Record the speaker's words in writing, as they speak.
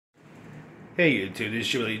Hey YouTube, this is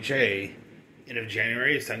Julie J. End of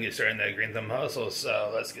January, it's time to get started in that green thumb hustle,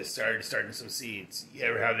 so let's get started starting some seeds. You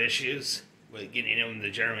ever have issues with getting them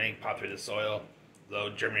to germinate, pop through the soil, low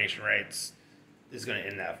germination rates? This is going to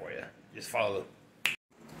end that for you. Just follow.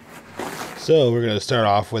 So we're going to start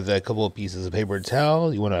off with a couple of pieces of paper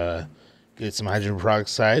towel. You want to get some hydrogen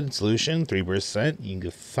peroxide solution, 3%. You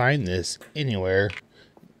can find this anywhere,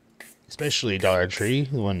 especially Dollar Tree.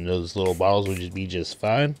 One of those little bottles would just be just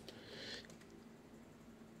fine.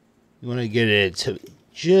 You want to get it to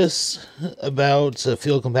just about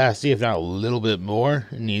fill capacity, if not a little bit more.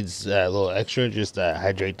 It needs a little extra just to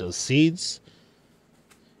hydrate those seeds.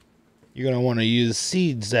 You're going to want to use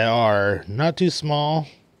seeds that are not too small.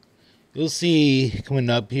 You'll see coming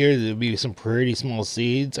up here, there'll be some pretty small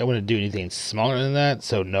seeds. I wouldn't do anything smaller than that,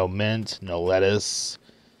 so no mint, no lettuce.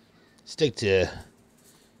 Stick to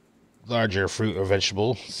larger fruit or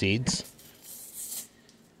vegetable seeds.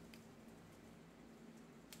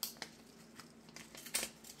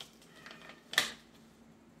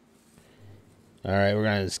 Alright, we're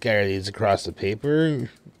going to scatter these across the paper. You're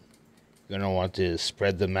going to want to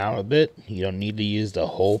spread them out a bit. You don't need to use the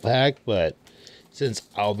whole pack, but since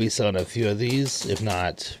I'll be selling a few of these, if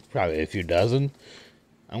not probably a few dozen,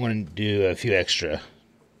 I'm going to do a few extra.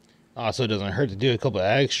 Also, it doesn't hurt to do a couple of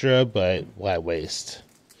extra, but why waste?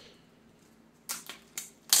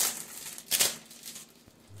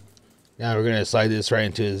 Now we're going to slide this right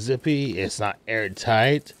into a zippy. It's not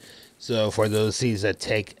airtight. So for those seeds that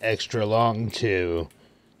take extra long to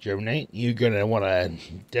germinate, you're going to want to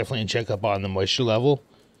definitely check up on the moisture level.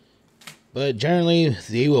 But generally,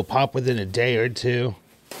 they will pop within a day or two,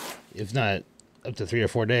 if not up to 3 or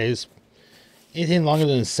 4 days. Anything longer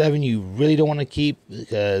than 7, you really don't want to keep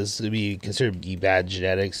because it would be considered to be bad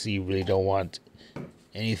genetics. You really don't want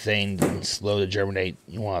anything slow to germinate.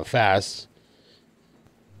 You want fast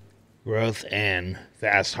growth and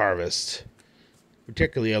fast harvest.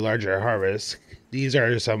 Particularly a larger harvest. These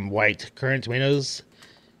are some white currant tomatoes.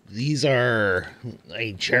 These are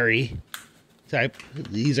a cherry type.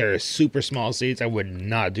 These are super small seeds. I would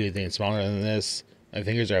not do anything smaller than this. My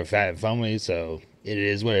fingers are fat and foamy, so it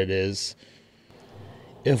is what it is.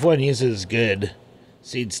 If one uses good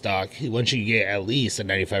seed stock, once you get at least a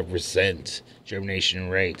 95% germination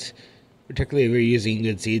rate, particularly if you're using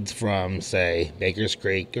good seeds from, say, Baker's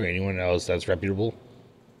Creek or anyone else that's reputable.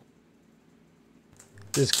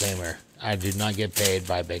 Disclaimer, I do not get paid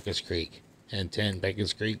by Baker's Creek. And 10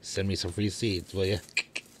 Baker's Creek, send me some free seeds, will you?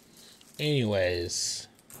 Anyways,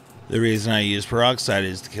 the reason I use peroxide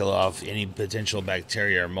is to kill off any potential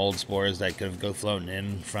bacteria or mold spores that could go floating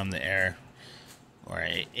in from the air or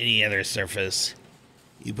any other surface.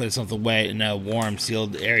 You put something wet in a warm,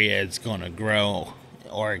 sealed area, it's going to grow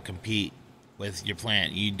or compete with your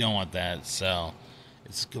plant. You don't want that, so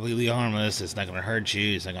it's completely harmless. It's not going to hurt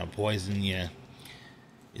you. It's not going to poison you.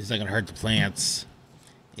 It's not going to hurt the plants.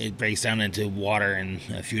 It breaks down into water in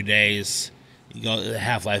a few days. The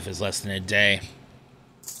half-life is less than a day.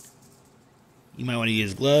 You might want to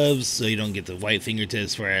use gloves so you don't get the white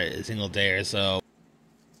fingertips for a single day or so.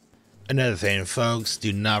 Another thing, folks,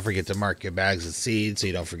 do not forget to mark your bags of seeds so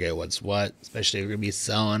you don't forget what's what, especially if you're going to be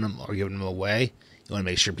selling them or giving them away. You want to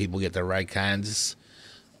make sure people get the right kinds.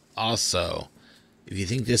 Also, if you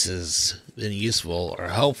think this has been useful or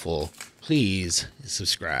helpful, please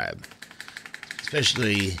subscribe.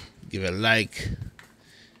 Especially give it a like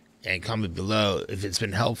and comment below if it's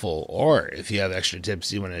been helpful, or if you have extra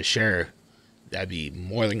tips you want to share, that'd be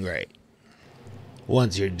more than great.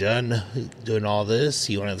 Once you're done doing all this,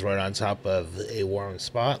 you want to throw it on top of a warm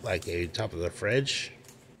spot like a top of the fridge.